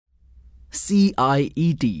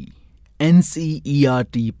CIET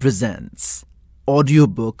NCERT presents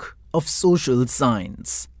Audiobook of Social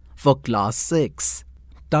Science for Class 6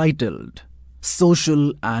 titled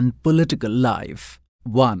Social and Political Life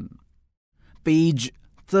 1. Page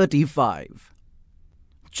 35.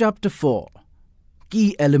 Chapter 4.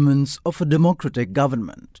 Key Elements of a Democratic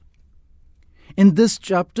Government. In this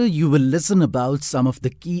chapter, you will listen about some of the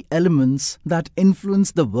key elements that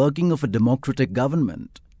influence the working of a democratic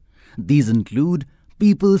government. These include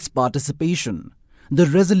people's participation, the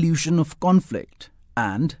resolution of conflict,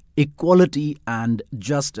 and equality and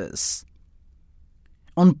justice.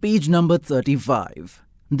 On page number 35,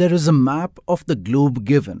 there is a map of the globe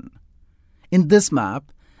given. In this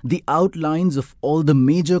map, the outlines of all the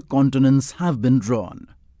major continents have been drawn.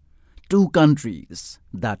 Two countries,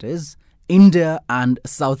 that is, India and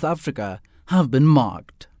South Africa, have been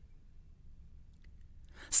marked.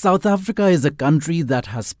 South Africa is a country that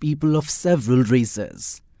has people of several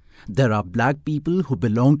races. There are black people who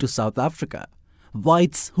belong to South Africa,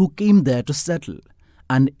 whites who came there to settle,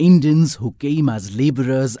 and Indians who came as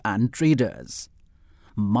laborers and traders.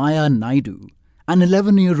 Maya Naidu, an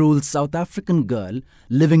 11-year-old South African girl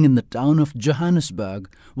living in the town of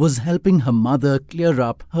Johannesburg, was helping her mother clear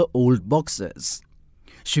up her old boxes.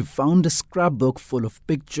 She found a scrapbook full of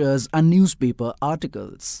pictures and newspaper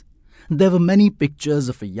articles. There were many pictures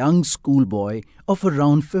of a young schoolboy of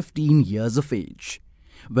around 15 years of age.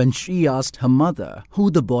 When she asked her mother who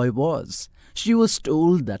the boy was, she was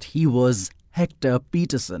told that he was Hector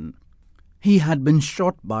Peterson. He had been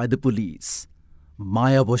shot by the police.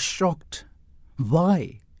 Maya was shocked.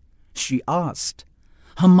 Why? She asked.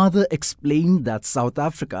 Her mother explained that South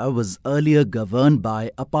Africa was earlier governed by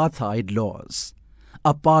apartheid laws.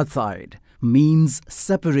 Apartheid means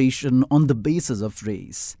separation on the basis of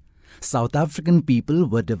race. South African people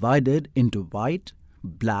were divided into white,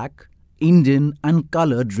 black, Indian and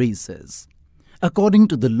coloured races. According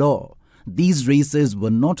to the law, these races were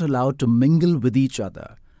not allowed to mingle with each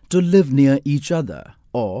other, to live near each other,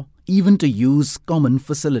 or even to use common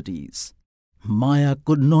facilities. Maya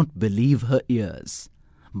could not believe her ears.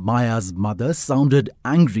 Maya's mother sounded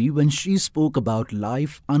angry when she spoke about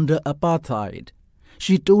life under apartheid.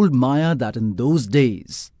 She told Maya that in those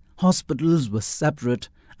days, hospitals were separate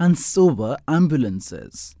and so were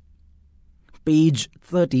ambulances. Page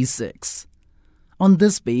 36. On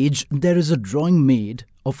this page, there is a drawing made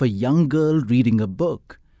of a young girl reading a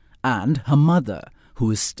book and her mother who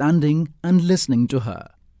is standing and listening to her.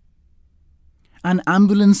 An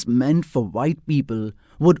ambulance meant for white people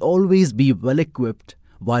would always be well equipped,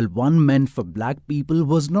 while one meant for black people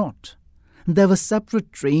was not. There were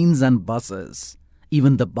separate trains and buses.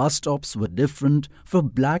 Even the bus stops were different for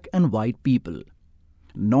black and white people.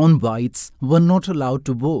 Non-whites were not allowed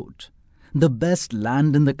to vote. The best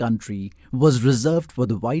land in the country was reserved for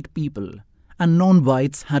the white people, and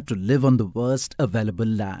non-whites had to live on the worst available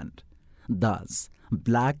land. Thus,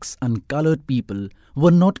 blacks and coloured people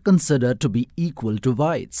were not considered to be equal to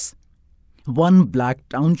whites. One black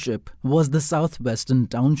township was the Southwestern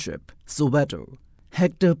Township, Soweto.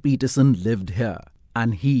 Hector Peterson lived here,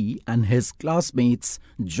 and he and his classmates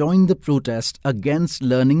joined the protest against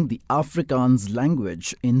learning the Afrikaans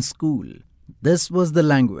language in school. This was the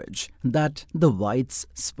language that the whites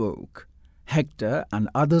spoke. Hector and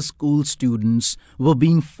other school students were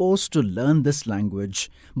being forced to learn this language,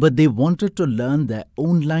 but they wanted to learn their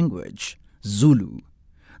own language, Zulu.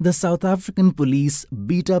 The South African police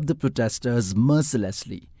beat up the protesters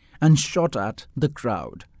mercilessly and shot at the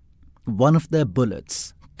crowd. One of their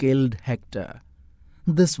bullets killed Hector.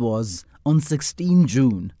 This was on 16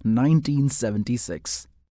 June 1976.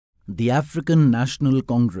 The African National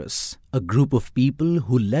Congress, a group of people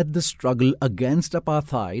who led the struggle against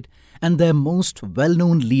apartheid, and their most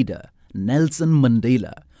well-known leader, Nelson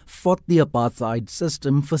Mandela, fought the apartheid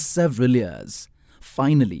system for several years.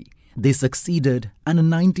 Finally, they succeeded, and in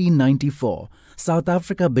 1994, South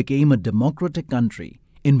Africa became a democratic country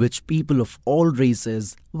in which people of all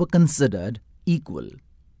races were considered equal.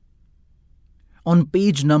 On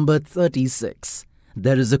page number 36,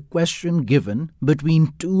 there is a question given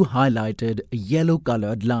between two highlighted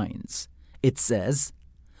yellow-coloured lines. It says,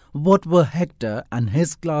 "What were Hector and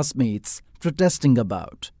his classmates protesting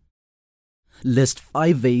about?" List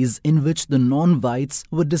 5 ways in which the non-whites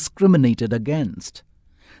were discriminated against.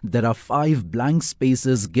 There are 5 blank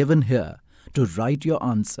spaces given here to write your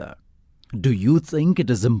answer. Do you think it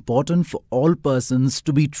is important for all persons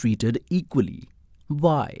to be treated equally?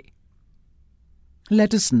 Why?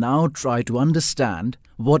 Let us now try to understand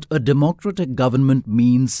what a democratic government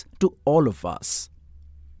means to all of us.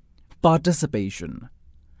 Participation.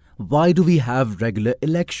 Why do we have regular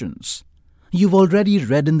elections? You've already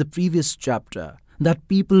read in the previous chapter that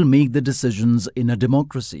people make the decisions in a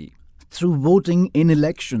democracy. Through voting in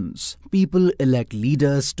elections, people elect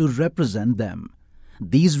leaders to represent them.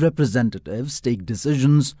 These representatives take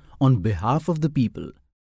decisions on behalf of the people.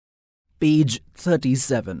 Page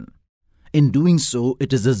 37. In doing so,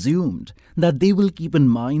 it is assumed that they will keep in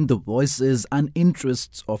mind the voices and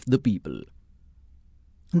interests of the people.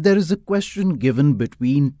 There is a question given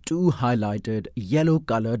between two highlighted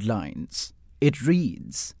yellow-colored lines. It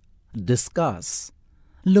reads, discuss.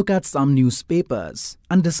 Look at some newspapers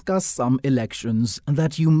and discuss some elections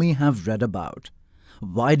that you may have read about.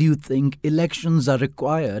 Why do you think elections are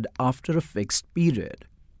required after a fixed period?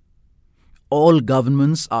 All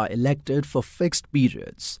governments are elected for fixed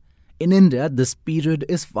periods. In India, this period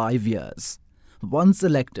is 5 years. Once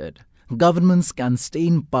elected, governments can stay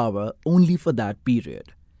in power only for that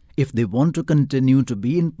period. If they want to continue to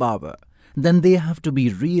be in power, then they have to be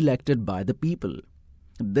re-elected by the people.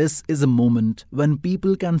 This is a moment when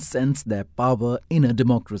people can sense their power in a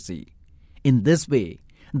democracy. In this way,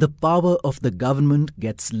 the power of the government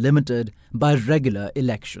gets limited by regular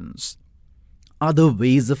elections. Other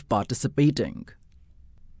ways of participating.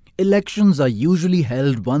 Elections are usually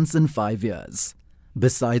held once in 5 years.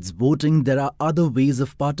 Besides voting, there are other ways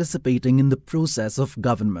of participating in the process of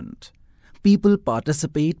government. People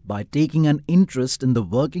participate by taking an interest in the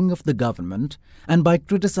working of the government and by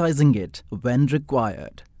criticizing it when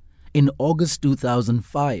required. In August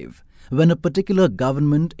 2005, when a particular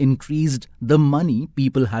government increased the money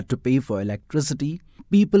people had to pay for electricity,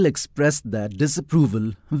 people expressed their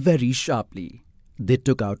disapproval very sharply. They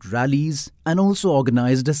took out rallies and also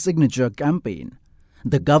organized a signature campaign.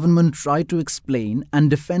 The government tried to explain and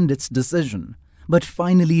defend its decision, but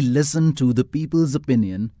finally listened to the people's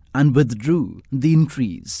opinion and withdrew the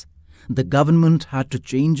increase. The government had to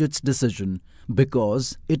change its decision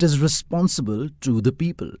because it is responsible to the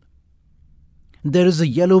people. There is a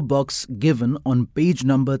yellow box given on page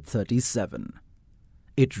number 37.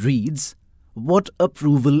 It reads, what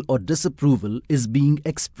approval or disapproval is being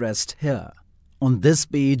expressed here? On this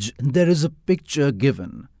page, there is a picture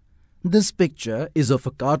given. This picture is of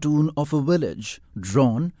a cartoon of a village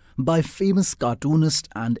drawn by famous cartoonist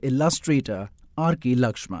and illustrator R.K.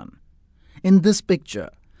 Lakshman. In this picture,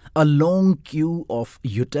 a long queue of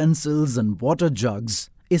utensils and water jugs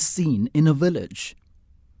is seen in a village.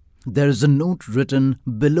 There is a note written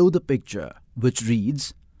below the picture which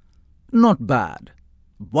reads, not bad.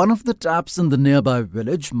 One of the taps in the nearby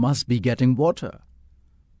village must be getting water.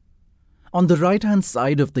 On the right-hand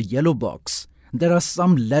side of the yellow box, there are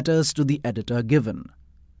some letters to the editor given.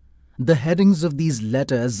 The headings of these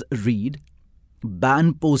letters read,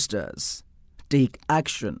 ban posters, take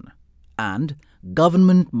action, and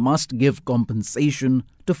government must give compensation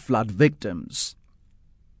to flood victims.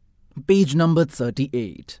 Page number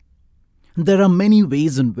 38. There are many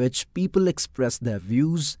ways in which people express their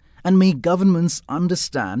views and make governments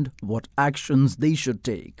understand what actions they should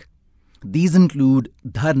take. These include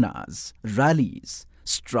dharnas, rallies,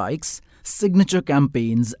 strikes, signature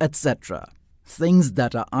campaigns, etc. Things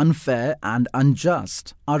that are unfair and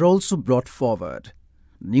unjust are also brought forward.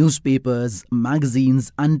 Newspapers,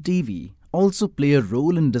 magazines and TV also play a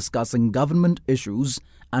role in discussing government issues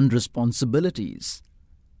and responsibilities.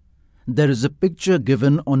 There is a picture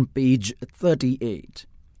given on page 38.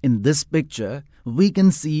 In this picture, we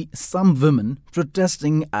can see some women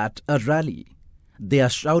protesting at a rally. They are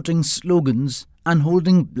shouting slogans and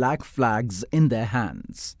holding black flags in their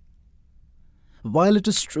hands. While it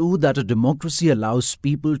is true that a democracy allows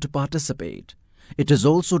people to participate, it is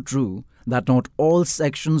also true that not all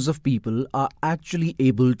sections of people are actually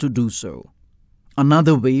able to do so.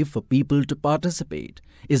 Another way for people to participate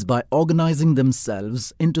is by organizing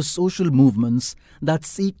themselves into social movements that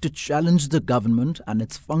seek to challenge the government and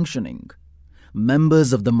its functioning.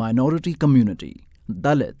 Members of the minority community,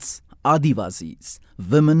 Dalits, Adivasis,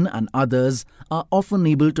 women and others are often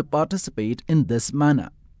able to participate in this manner.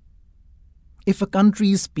 If a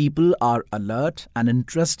country's people are alert and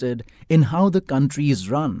interested in how the country is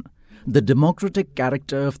run, the democratic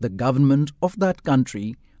character of the government of that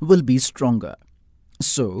country will be stronger.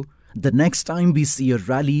 So, the next time we see a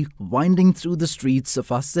rally winding through the streets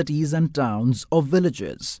of our cities and towns or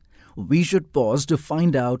villages, we should pause to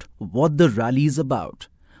find out what the rally is about,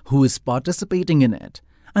 who is participating in it,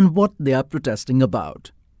 and what they are protesting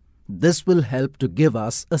about. This will help to give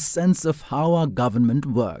us a sense of how our government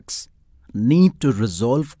works. Need to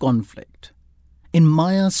resolve conflict. In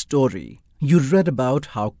Maya's story, you read about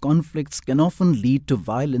how conflicts can often lead to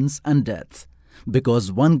violence and death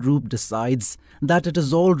because one group decides that it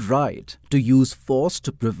is all right to use force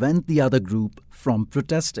to prevent the other group from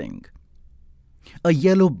protesting. A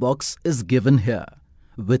yellow box is given here,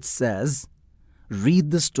 which says,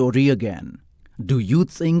 "Read the story again. Do you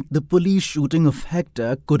think the police shooting of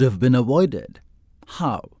Hector could have been avoided?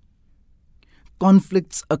 How?"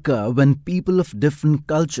 Conflicts occur when people of different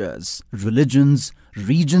cultures, religions,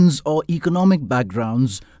 regions, or economic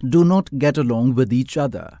backgrounds do not get along with each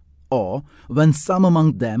other, or when some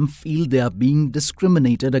among them feel they are being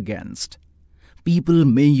discriminated against. People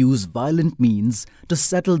may use violent means to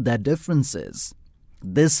settle their differences.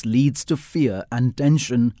 This leads to fear and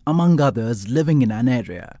tension among others living in an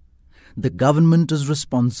area. The government is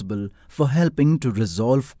responsible for helping to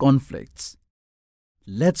resolve conflicts.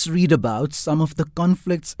 Let's read about some of the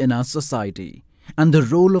conflicts in our society and the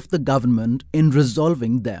role of the government in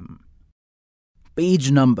resolving them. Page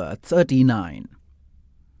number 39.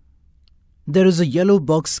 There is a yellow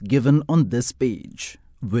box given on this page,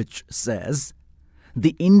 which says,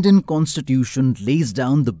 "The Indian Constitution lays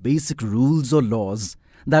down the basic rules or laws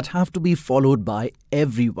that have to be followed by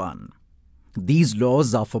everyone. These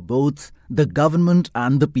laws are for both the government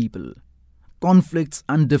and the people. Conflicts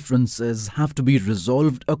and differences have to be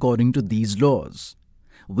resolved according to these laws.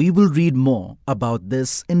 We will read more about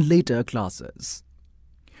this in later classes."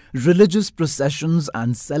 Religious processions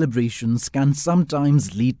and celebrations can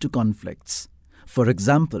sometimes lead to conflicts. For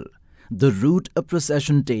example, the route a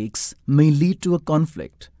procession takes may lead to a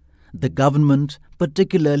conflict. The government,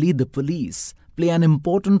 particularly the police, play an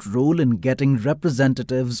important role in getting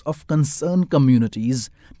representatives of concerned communities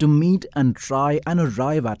to meet and try and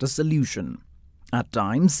arrive at a solution. At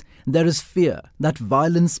times, there is fear that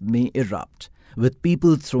violence may erupt, with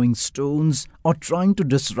people throwing stones or trying to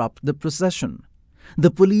disrupt the procession.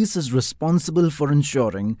 The police is responsible for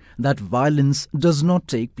ensuring that violence does not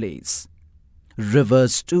take place.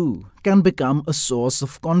 Rivers, too, can become a source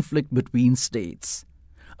of conflict between states.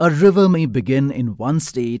 A river may begin in one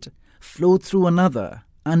state, flow through another,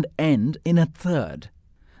 and end in a third.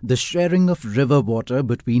 The sharing of river water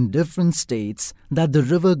between different states that the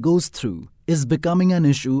river goes through is becoming an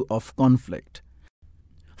issue of conflict.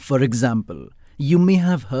 For example, you may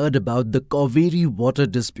have heard about the Kaveri water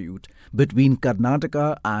dispute between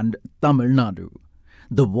Karnataka and Tamil Nadu.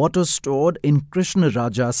 The water stored in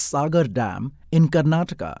Krishnaraja Sagar Dam in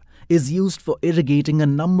Karnataka is used for irrigating a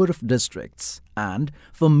number of districts and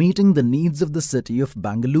for meeting the needs of the city of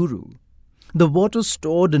Bangalore. The water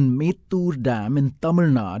stored in Mettur Dam in Tamil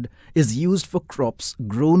Nadu is used for crops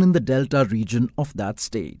grown in the delta region of that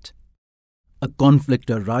state. A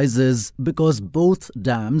conflict arises because both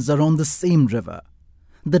dams are on the same river.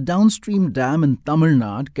 The downstream dam in Tamil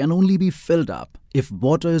Nadu can only be filled up if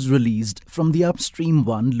water is released from the upstream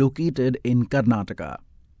one located in Karnataka.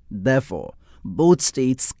 Therefore, both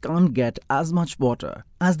states can't get as much water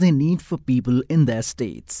as they need for people in their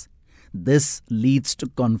states. This leads to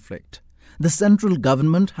conflict. The central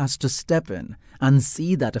government has to step in and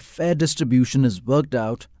see that a fair distribution is worked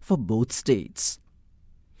out for both states.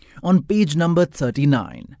 On page number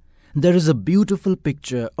 39, there is a beautiful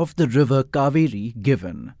picture of the river Kaveri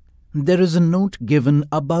given. There is a note given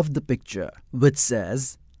above the picture which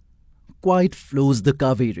says, "Quiet flows the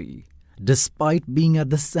Kaveri, despite being at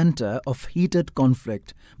the center of heated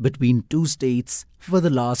conflict between two states for the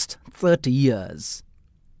last 30 years.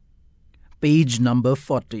 Page number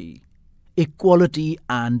 40. Equality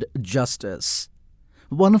and justice.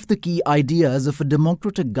 One of the key ideas of a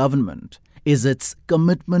democratic government is its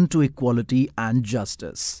commitment to equality and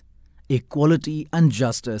justice. Equality and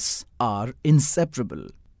justice are inseparable.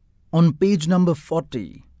 On page number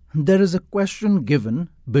 40, there is a question given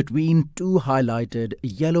between two highlighted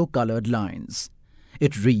yellow-colored lines.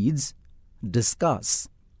 It reads, "Discuss.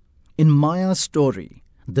 In Maya's story,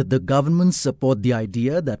 did the government support the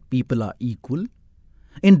idea that people are equal?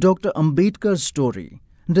 In Dr. Ambedkar's story,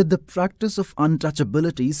 did the practice of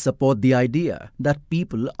untouchability support the idea that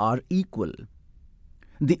people are equal?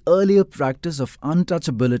 The earlier practice of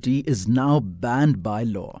untouchability is now banned by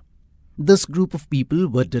law. This group of people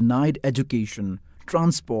were denied education,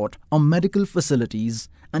 transport, or medical facilities,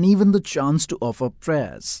 and even the chance to offer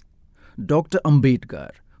prayers. Dr.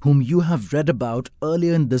 Ambedkar, whom you have read about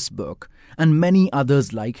earlier in this book, and many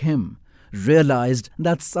others like him, realized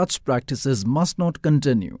that such practices must not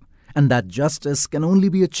continue and that justice can only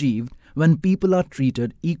be achieved when people are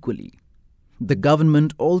treated equally. The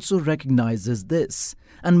government also recognizes this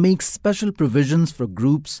and makes special provisions for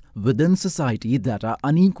groups within society that are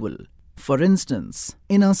unequal. For instance,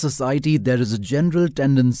 in our society there is a general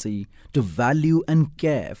tendency to value and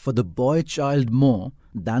care for the boy child more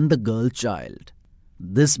than the girl child.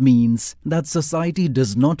 This means that society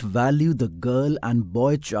does not value the girl and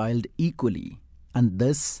boy child equally, and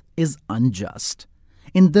this is unjust.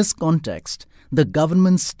 In this context, the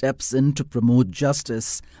government steps in to promote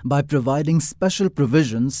justice by providing special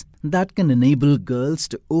provisions that can enable girls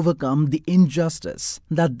to overcome the injustice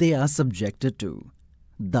that they are subjected to.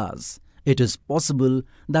 Thus, it is possible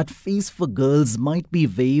that fees for girls might be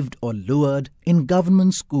waived or lowered in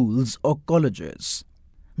government schools or colleges.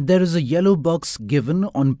 There is a yellow box given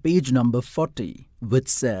on page number 40 which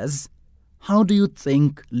says, "How do you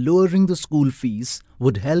think lowering the school fees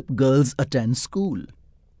would help girls attend school?"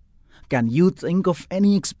 Can you think of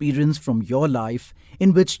any experience from your life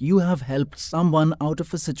in which you have helped someone out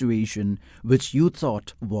of a situation which you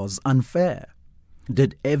thought was unfair?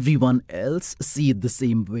 Did everyone else see it the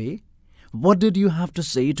same way? What did you have to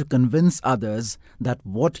say to convince others that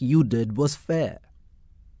what you did was fair?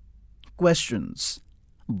 Questions.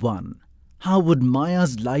 1. How would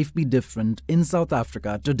Maya's life be different in South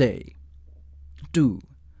Africa today? 2.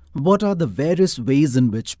 What are the various ways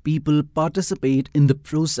in which people participate in the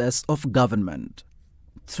process of government?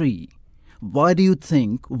 3. Why do you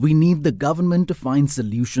think we need the government to find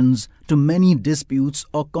solutions to many disputes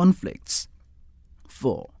or conflicts?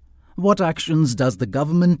 4. What actions does the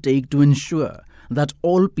government take to ensure that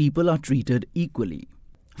all people are treated equally?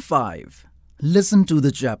 5. Listen to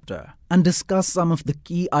the chapter and discuss some of the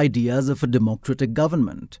key ideas of a democratic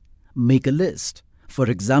government. Make a list. For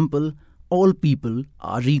example, all people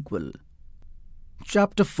are equal.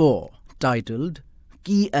 Chapter 4, titled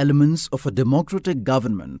Key Elements of a Democratic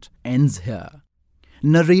Government, ends here.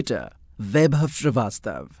 Narrator Vaibhav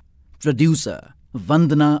Srivastav. Producer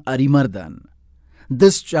Vandana Arimardhan.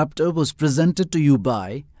 This chapter was presented to you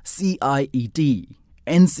by CIET,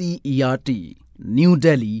 NCERT, New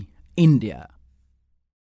Delhi, India.